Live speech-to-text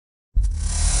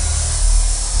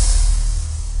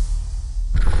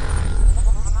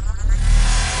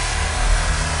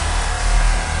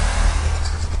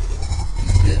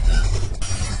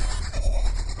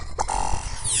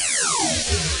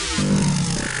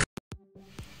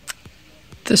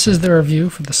This is the review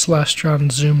for the Celestron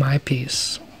Zoom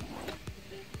Eyepiece.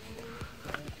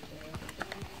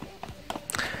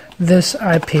 This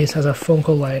eyepiece has a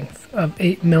focal length of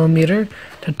 8mm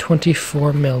to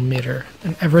 24mm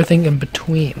and everything in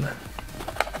between,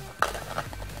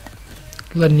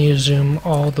 letting you zoom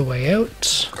all the way out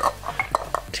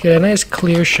to get a nice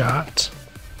clear shot,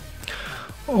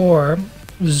 or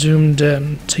zoomed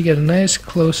in to get a nice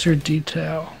closer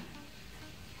detail.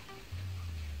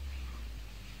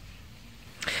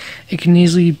 It can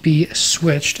easily be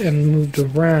switched and moved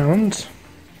around.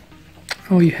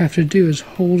 All you have to do is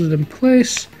hold it in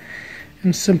place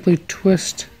and simply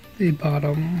twist the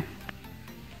bottom.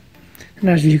 And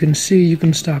as you can see, you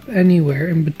can stop anywhere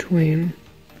in between,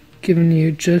 giving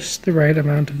you just the right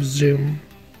amount of zoom.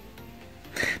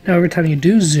 Now every time you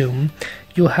do zoom,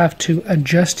 you'll have to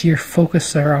adjust your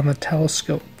focuser on the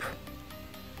telescope.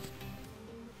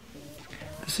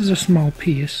 This is a small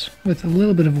piece with a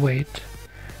little bit of weight,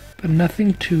 but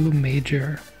nothing too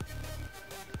major.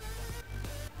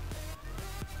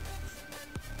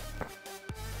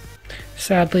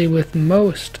 Sadly, with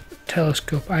most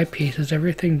telescope eyepieces,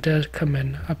 everything does come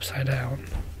in upside down.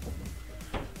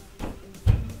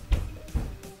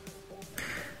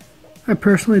 I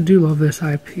personally do love this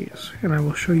eyepiece, and I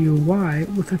will show you why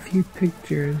with a few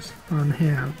pictures on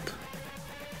hand.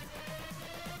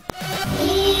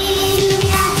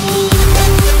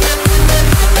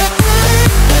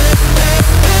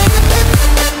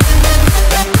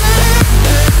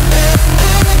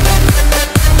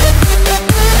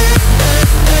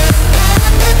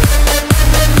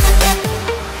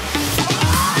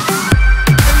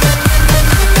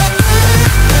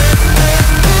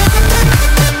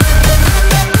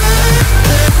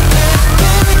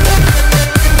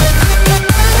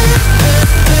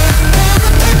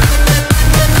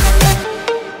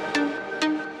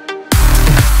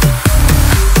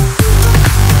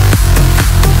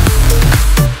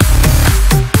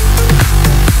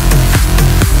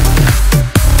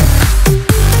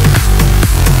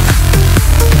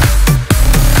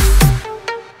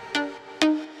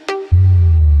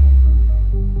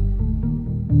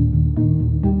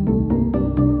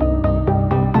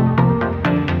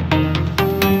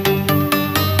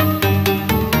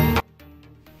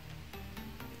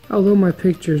 Although my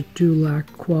pictures do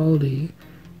lack quality,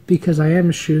 because I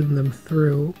am shooting them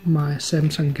through my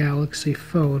Samsung Galaxy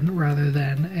phone rather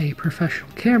than a professional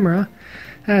camera,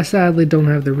 I sadly don't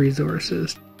have the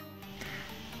resources.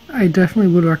 I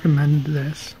definitely would recommend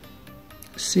this,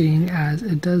 seeing as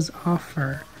it does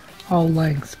offer all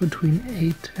lengths between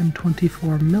 8 and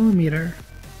 24mm.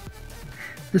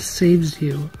 This saves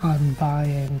you on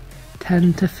buying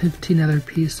 10 to 15 other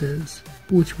pieces,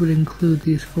 which would include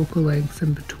these focal lengths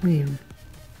in between.